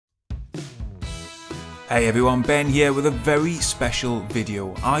Hey everyone, Ben here with a very special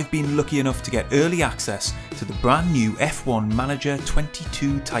video. I've been lucky enough to get early access to the brand new F1 Manager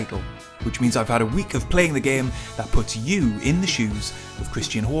 22 title, which means I've had a week of playing the game that puts you in the shoes of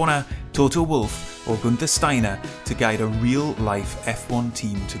Christian Horner, Toto Wolff or Gunther Steiner to guide a real-life F1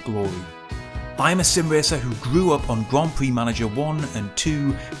 team to glory. I'm a sim racer who grew up on Grand Prix Manager 1 and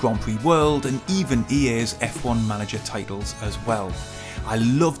 2, Grand Prix World and even EA's F1 Manager titles as well. I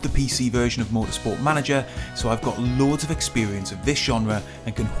loved the PC version of Motorsport Manager, so I've got loads of experience of this genre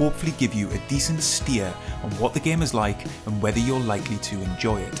and can hopefully give you a decent steer on what the game is like and whether you're likely to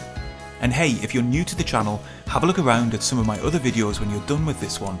enjoy it. And hey, if you're new to the channel, have a look around at some of my other videos when you're done with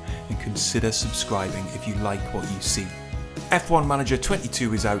this one and consider subscribing if you like what you see. F1 Manager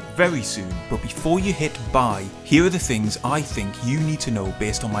 22 is out very soon, but before you hit buy, here are the things I think you need to know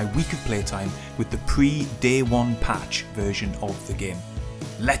based on my week of playtime with the pre-day one patch version of the game.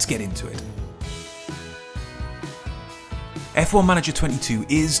 Let's get into it. F1 Manager 22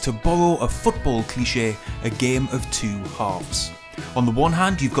 is, to borrow a football cliche, a game of two halves. On the one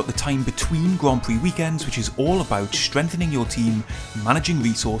hand, you've got the time between Grand Prix weekends, which is all about strengthening your team, managing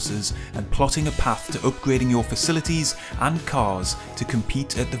resources and plotting a path to upgrading your facilities and cars to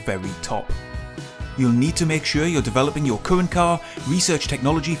compete at the very top. You'll need to make sure you're developing your current car, research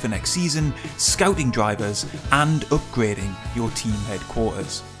technology for next season, scouting drivers and upgrading your team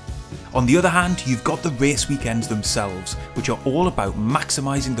headquarters. On the other hand, you've got the race weekends themselves, which are all about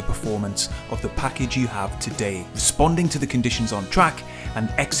maximising the performance of the package you have today, responding to the conditions on track and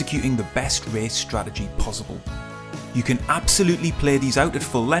executing the best race strategy possible. You can absolutely play these out at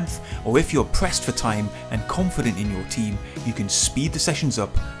full length, or if you're pressed for time and confident in your team, you can speed the sessions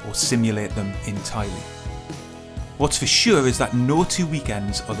up or simulate them entirely. What's for sure is that no two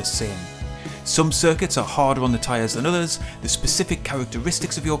weekends are the same. Some circuits are harder on the tyres than others, the specific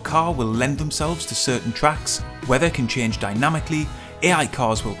characteristics of your car will lend themselves to certain tracks, weather can change dynamically, AI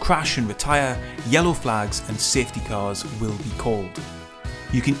cars will crash and retire, yellow flags and safety cars will be called.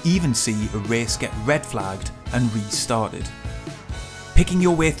 You can even see a race get red flagged and restarted. Picking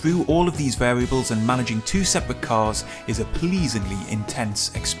your way through all of these variables and managing two separate cars is a pleasingly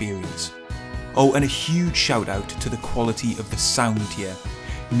intense experience. Oh, and a huge shout out to the quality of the sound here.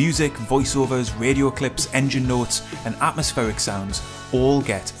 Music, voiceovers, radio clips, engine notes and atmospheric sounds all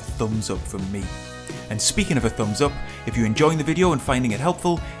get a thumbs up from me. And speaking of a thumbs up, if you're enjoying the video and finding it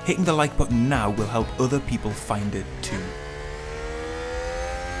helpful, hitting the like button now will help other people find it too.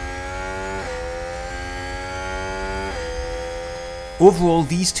 Overall,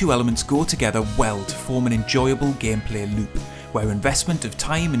 these two elements go together well to form an enjoyable gameplay loop, where investment of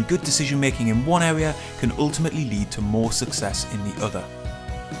time and good decision making in one area can ultimately lead to more success in the other.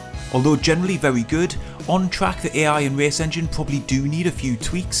 Although generally very good, on track the AI and race engine probably do need a few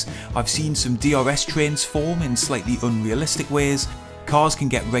tweaks. I've seen some DRS trains form in slightly unrealistic ways, cars can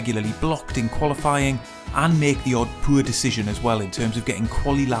get regularly blocked in qualifying, and make the odd poor decision as well in terms of getting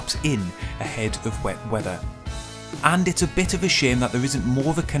quali laps in ahead of wet weather. And it's a bit of a shame that there isn't more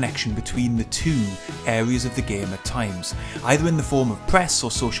of a connection between the two areas of the game at times, either in the form of press or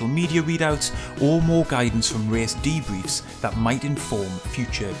social media readouts, or more guidance from race debriefs that might inform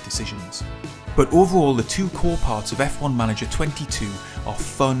future decisions. But overall, the two core parts of F1 Manager 22 are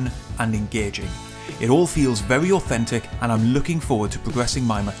fun and engaging. It all feels very authentic and I'm looking forward to progressing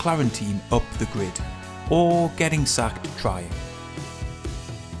my McLaren team up the grid, or getting sacked trying.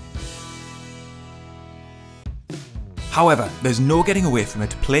 However, there's no getting away from it,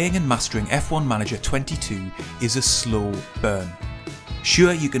 playing and mastering F1 Manager 22 is a slow burn.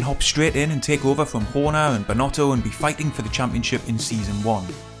 Sure, you can hop straight in and take over from Horner and Binotto and be fighting for the championship in Season 1,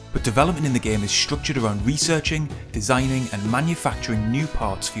 but development in the game is structured around researching, designing and manufacturing new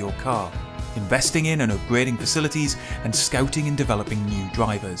parts for your car, investing in and upgrading facilities and scouting and developing new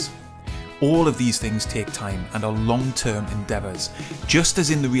drivers. All of these things take time and are long-term endeavours. Just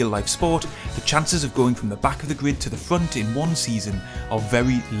as in the real-life sport, the chances of going from the back of the grid to the front in one season are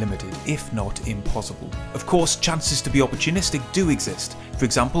very limited, if not impossible. Of course, chances to be opportunistic do exist, for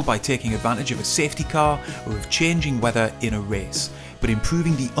example by taking advantage of a safety car or of changing weather in a race, but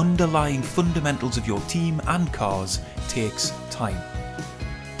improving the underlying fundamentals of your team and cars takes time.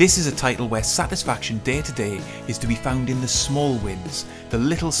 This is a title where satisfaction day to day is to be found in the small wins, the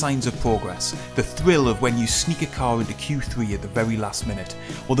little signs of progress, the thrill of when you sneak a car into Q3 at the very last minute,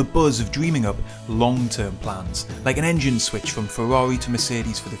 or the buzz of dreaming up long-term plans, like an engine switch from Ferrari to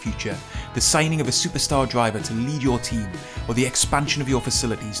Mercedes for the future, the signing of a superstar driver to lead your team, or the expansion of your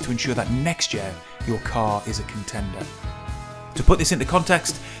facilities to ensure that next year your car is a contender. To put this into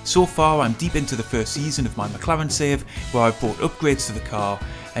context, so far I'm deep into the first season of my McLaren save where I've brought upgrades to the car,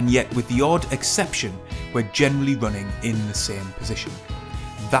 and yet with the odd exception, we're generally running in the same position.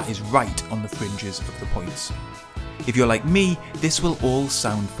 That is right on the fringes of the points. If you're like me, this will all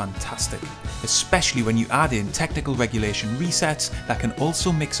sound fantastic, especially when you add in technical regulation resets that can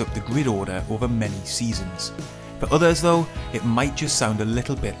also mix up the grid order over many seasons. For others though, it might just sound a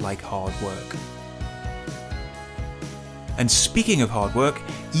little bit like hard work. And speaking of hard work,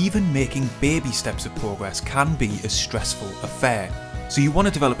 even making baby steps of progress can be a stressful affair. So you want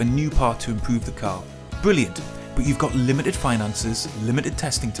to develop a new part to improve the car. Brilliant, but you've got limited finances, limited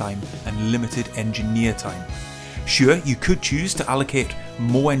testing time, and limited engineer time. Sure, you could choose to allocate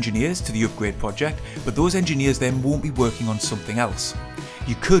more engineers to the upgrade project, but those engineers then won't be working on something else.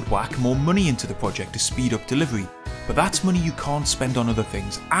 You could whack more money into the project to speed up delivery, but that's money you can't spend on other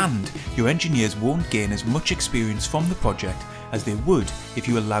things, and your engineers won't gain as much experience from the project as they would if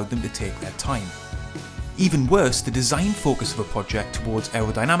you allowed them to take their time. Even worse, the design focus of a project towards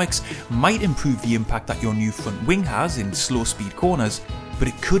aerodynamics might improve the impact that your new front wing has in slow speed corners, but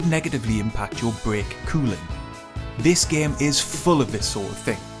it could negatively impact your brake cooling. This game is full of this sort of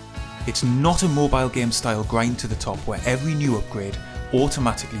thing. It's not a mobile game style grind to the top where every new upgrade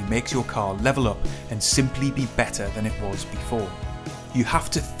automatically makes your car level up and simply be better than it was before. You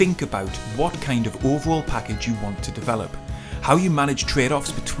have to think about what kind of overall package you want to develop, how you manage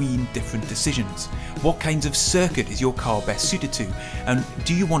trade-offs between different decisions, what kinds of circuit is your car best suited to, and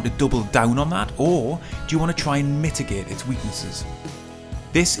do you want to double down on that, or do you want to try and mitigate its weaknesses?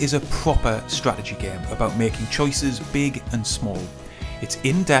 This is a proper strategy game about making choices big and small. It's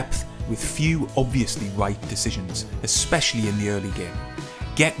in-depth with few obviously right decisions, especially in the early game.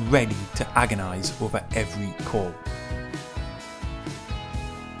 Get ready to agonise over every call.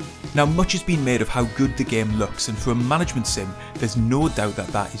 Now, much has been made of how good the game looks, and for a management sim, there's no doubt that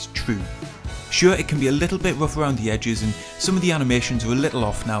that is true. Sure, it can be a little bit rough around the edges and some of the animations are a little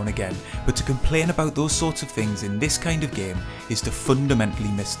off now and again, but to complain about those sorts of things in this kind of game is to fundamentally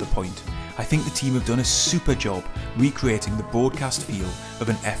miss the point. I think the team have done a super job recreating the broadcast feel of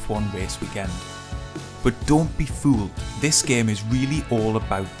an F1 race weekend. But don't be fooled, this game is really all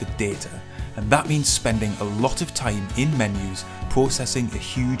about the data, and that means spending a lot of time in menus processing a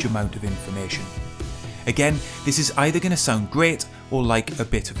huge amount of information. Again, this is either going to sound great or like a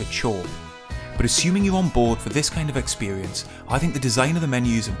bit of a chore. But assuming you're on board for this kind of experience, I think the design of the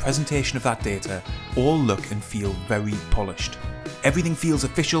menus and presentation of that data all look and feel very polished. Everything feels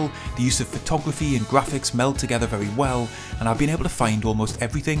official, the use of photography and graphics meld together very well, and I've been able to find almost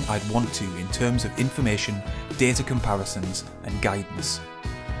everything I'd want to in terms of information, data comparisons, and guidance.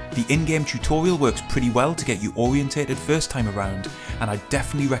 The in-game tutorial works pretty well to get you orientated first time around, and I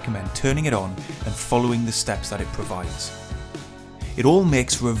definitely recommend turning it on and following the steps that it provides. It all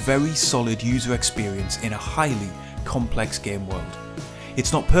makes for a very solid user experience in a highly complex game world.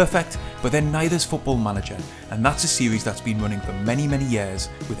 It's not perfect, but then neither's Football Manager, and that's a series that's been running for many years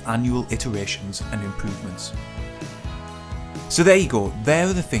with annual iterations and improvements. So there you go, there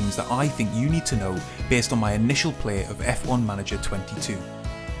are the things that I think you need to know based on my initial play of F1 Manager 22.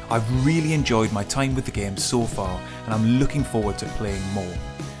 I've really enjoyed my time with the game so far, and I'm looking forward to playing more.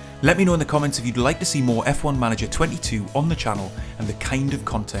 Let me know in the comments if you'd like to see more F1 Manager 22 on the channel and the kind of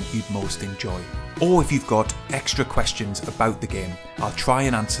content you'd most enjoy. Or if you've got extra questions about the game, I'll try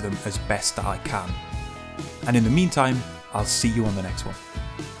and answer them as best that I can. And in the meantime, I'll see you on the next one.